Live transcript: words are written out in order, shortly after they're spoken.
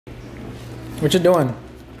What you doing?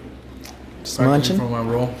 Just munching? For my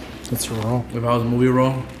role. What's your role? If I was a movie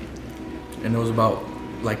role, and it was about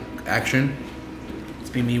like action,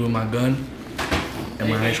 it's be me with my gun and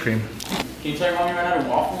my ice cream. Can you tell your mom you ran out of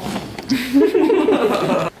waffles?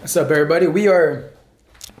 What's up, everybody? We are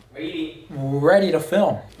ready to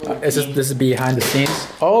film. This is behind the scenes.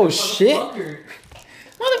 Oh shit!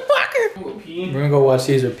 Motherfucker! We're gonna go watch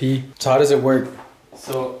Cesar pee. So how does it work?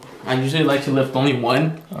 So I usually like to lift only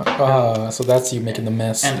one. So that's you making the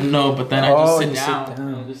mess. And no, but then I just sit down.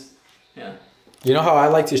 And just, yeah. You know how I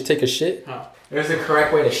like to take a shit? How? There's a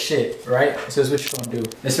correct way to shit, right? This is what you're gonna do.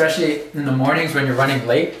 Especially in the mornings when you're running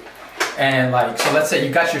late. And like, so let's say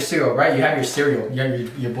you got your cereal, right? You have your cereal. You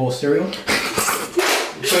have your bowl of cereal. You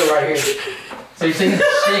put it right here. So you're taking a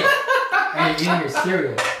shit and you're eating your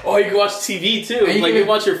cereal. Oh, you can watch TV too. And you can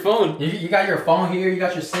watch your phone. You got your phone here, you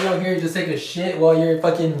got your cereal here, you just take a shit while you're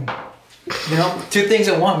fucking, you know, two things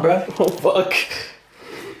in one, bro. Oh, fuck.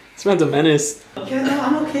 This man's a menace. Yeah, no,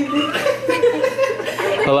 I'm okay, babe.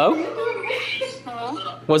 Hello?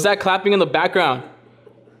 Hello? What's that clapping in the background?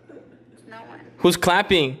 No one. Who's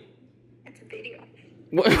clapping? It's a video.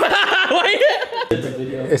 What? It's a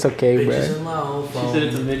video. It's okay, bro. She said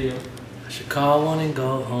it's a video. I should call one and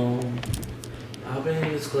go home. I've been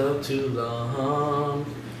in this club too long.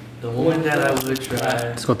 The one that I would try.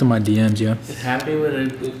 Let's go through my DMs, yeah. Happy with a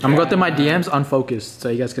good I'm gonna go through my DMs unfocused so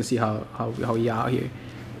you guys can see how we out here.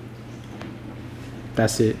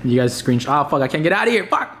 That's it. You guys screenshot. Oh fuck! I can't get out of here.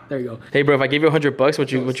 Fuck. There you go. Hey bro, if I gave you $100,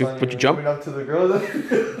 would you jump? Up to the girl then?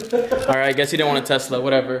 All right, I guess you didn't want a Tesla.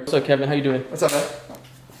 Whatever. What's up, Kevin? How you doing? What's up, man?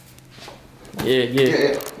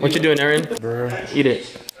 Yeah. What you doing, Aaron? Eat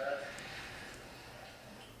it.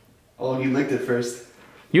 Oh, you licked it first.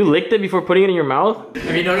 You licked it before putting it in your mouth?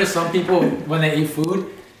 Have you noticed some people when they eat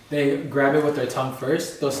food, they grab it with their tongue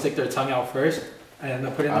first. They'll stick their tongue out first, and then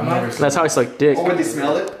they'll put it in their mouth. That's how I suck dick. Oh, when they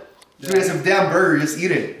smell it? Dude, it's a damn burger, just eat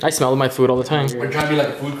it. I smell my food all the time. We're trying to be like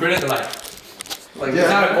a food critic, they're like Yeah. it's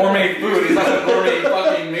not a gourmet food, it's like a gourmet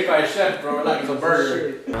fucking made by a chef, bro. We're like, it's a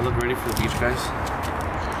burger. I look ready for the beach, guys.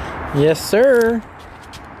 Yes, sir.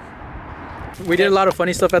 We did a lot of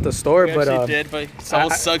funny stuff at the store, We but actually did, but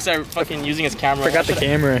Saul sucks at fucking using his camera. forgot the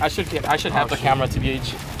camera. I should have the camera to be.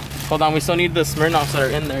 Hold on, we still need the Smirnoffs that are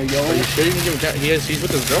in there, yo. Are you sure you can give him he's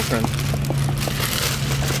with his girlfriend.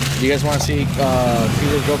 Do you guys want to see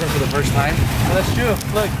Cesar's girlfriend for the first time? Oh, that's true.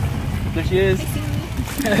 Look, there she is.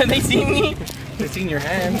 They see me. They've seen your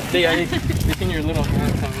hand. They seen your little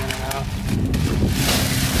hand coming in and out.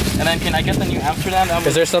 And then can I get the New Amsterdam?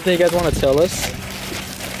 Is there something you guys want to tell us?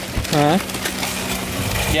 Huh?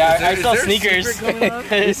 Yeah, I sell sneakers.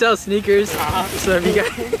 You sell sneakers. So if you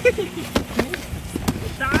guys...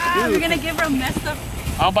 Stop! You're gonna give her a messed up.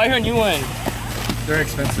 I'll buy her a new one. They're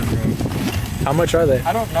expensive, bro. How much are they?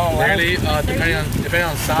 I don't know. Rarely, depending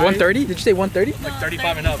on size. 130? Did you say 130? Like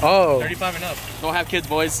 35 and up. Oh. 35 and up. Don't have kids,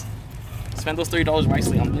 boys. Spend those $30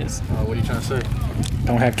 wisely on this. What are you trying to say?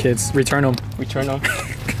 Don't have kids. Return them. Return them.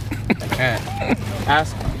 I can't.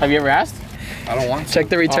 Ask. Have you ever asked? I don't want to. Check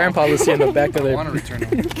the return policy in the back of I their... want to return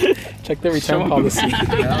them. Check the return policy.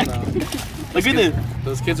 Hell no. Look at this.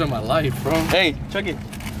 Those kids are my life, bro. Hey, check it.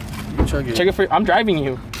 You chug it. Check it for. I'm driving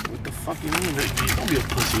you. What the fuck you mean? Don't be a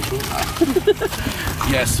pussy, bro.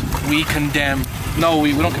 Yes, we condemn. No,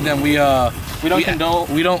 we don't condemn. We don't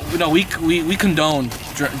condone. We don't. No, we condone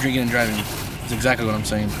drinking and driving. That's exactly what I'm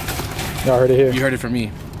saying. Y'all heard it here. You heard it from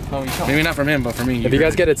me. No, you don't. Maybe not from him, but from me. If you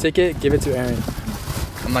guys get a ticket, give it to Aaron.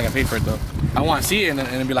 I'm not gonna pay for it though. I want to see it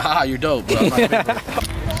and be like, haha, you're dope. But I'm not gonna pay for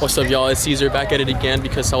it. What's up, y'all? It's Cesar back at it again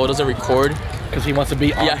because Saul doesn't record. Because he wants to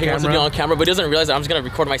be on Yeah, he wants to be on camera, but he doesn't realize that I'm just gonna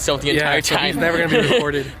record myself the entire time. He's never gonna be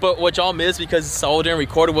recorded. But what y'all missed because Saul didn't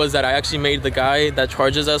record was that I actually made the guy that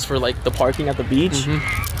charges us for like the parking at the beach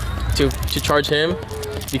to charge him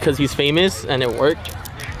because he's famous and it worked.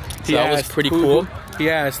 So that was pretty cool. He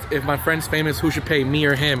asked if my friend's famous, who should pay, me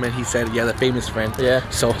or him? And he said, yeah, the famous friend. Yeah.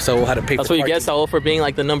 So we'll have to pay. That's for what you get, Saul, for being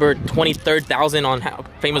like the number 23,000 on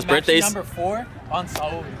famous birthdays. number 4 on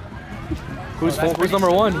Saul. Who's number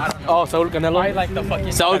 1? Oh, Saul Canelo. I like the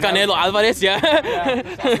fucking... Saul Canelo Alvarez, yeah.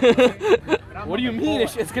 What do you mean?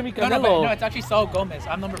 It's gonna be No, Canelo. it's actually Saul Gomez.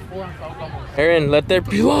 I'm number 4 on Saul Gomez. Aaron, let there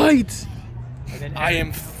be light. I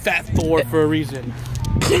am Fat Thor for a reason.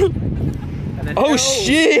 Oh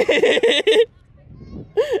shit!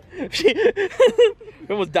 She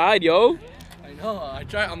almost died, yo. I know.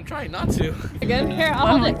 I'm trying not to. Again, here,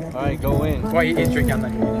 I'll hold it. All right, go in. Why he's drinking? I'm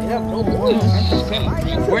not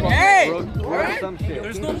drinking. Hey!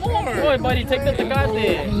 There's no more. Boy, buddy, take the Tecate.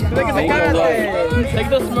 Take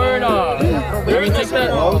the Smirnoff. Take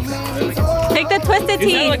the Take the twisted You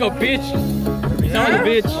tea. sound like a bitch. Son of a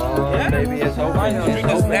bitch. Oh, baby, it's over. Drink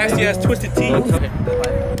this nasty ass twisted tea. Okay.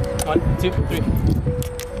 1, 2, 3.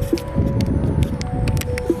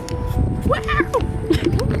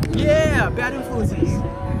 Yeah, bad influences.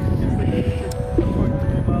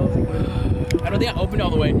 I don't think I opened it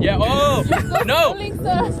all the way. Yeah. Oh no!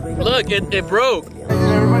 Look, it broke.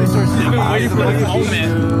 Everybody starts I've been waiting for this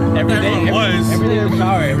moment every day. Every day in the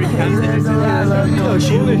shower, every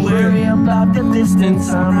Don't worry about the distance,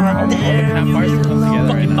 I'm right there.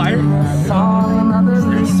 fucking fire.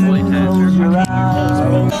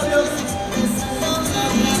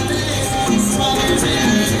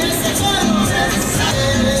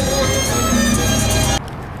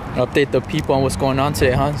 Update the people on what's going on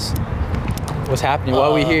today, Hans. What's happening? Why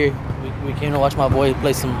are we here? We came to watch my boy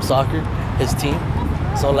play some soccer, his team.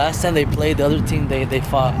 So last time they played, the other team, they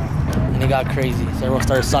fought. And it got crazy. So everyone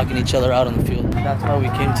started socking each other out on the field. And that's why we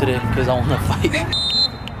came today, because I want to fight.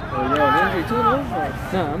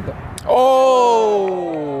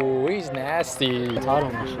 Oh, he's nasty. You taught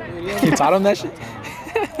him that shit. You taught him that shit?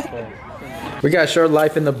 We got Short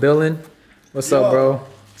Life in the building. What's up, bro?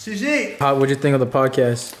 CG. What'd you think of the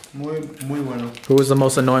podcast? Muy bueno. Who was the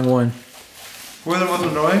most annoying one? Who the most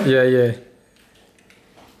annoying? Yeah, yeah.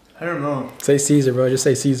 I don't know. Say Cesar, bro. Just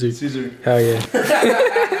say Cesar. Cesar. Hell yeah.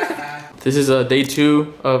 This is day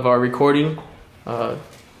 2 of our recording. Tell us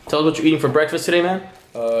what you're eating for breakfast today, man.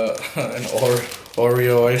 An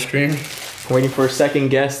Oreo ice cream. Waiting for a second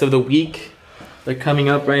guest of the week. They're coming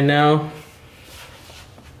up right now.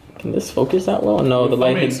 Can this focus that well? No, the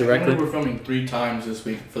light hits directly. We're filming 3 times this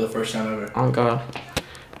week for the first time ever. Oh god.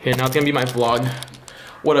 Here, now it's gonna be my vlog.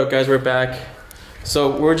 What up, guys? We're back.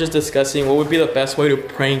 So we're just discussing what would be the best way to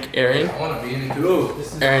prank Aaron. I want to be in it too.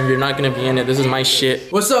 Aaron, you're not gonna be in it. This is my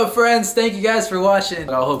shit. What's up, friends? Thank you guys for watching.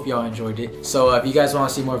 I hope y'all enjoyed it. So if you guys want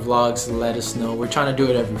to see more vlogs, let us know. We're trying to do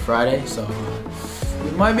it every Friday, so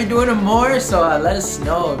we might be doing it more. So let us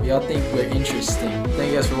know if y'all think we're interesting.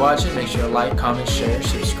 Thank you guys for watching. Make sure to like, comment, share,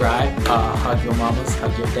 subscribe. Hug your mamas,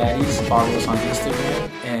 hug your daddies. Follow us on Instagram,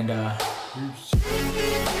 and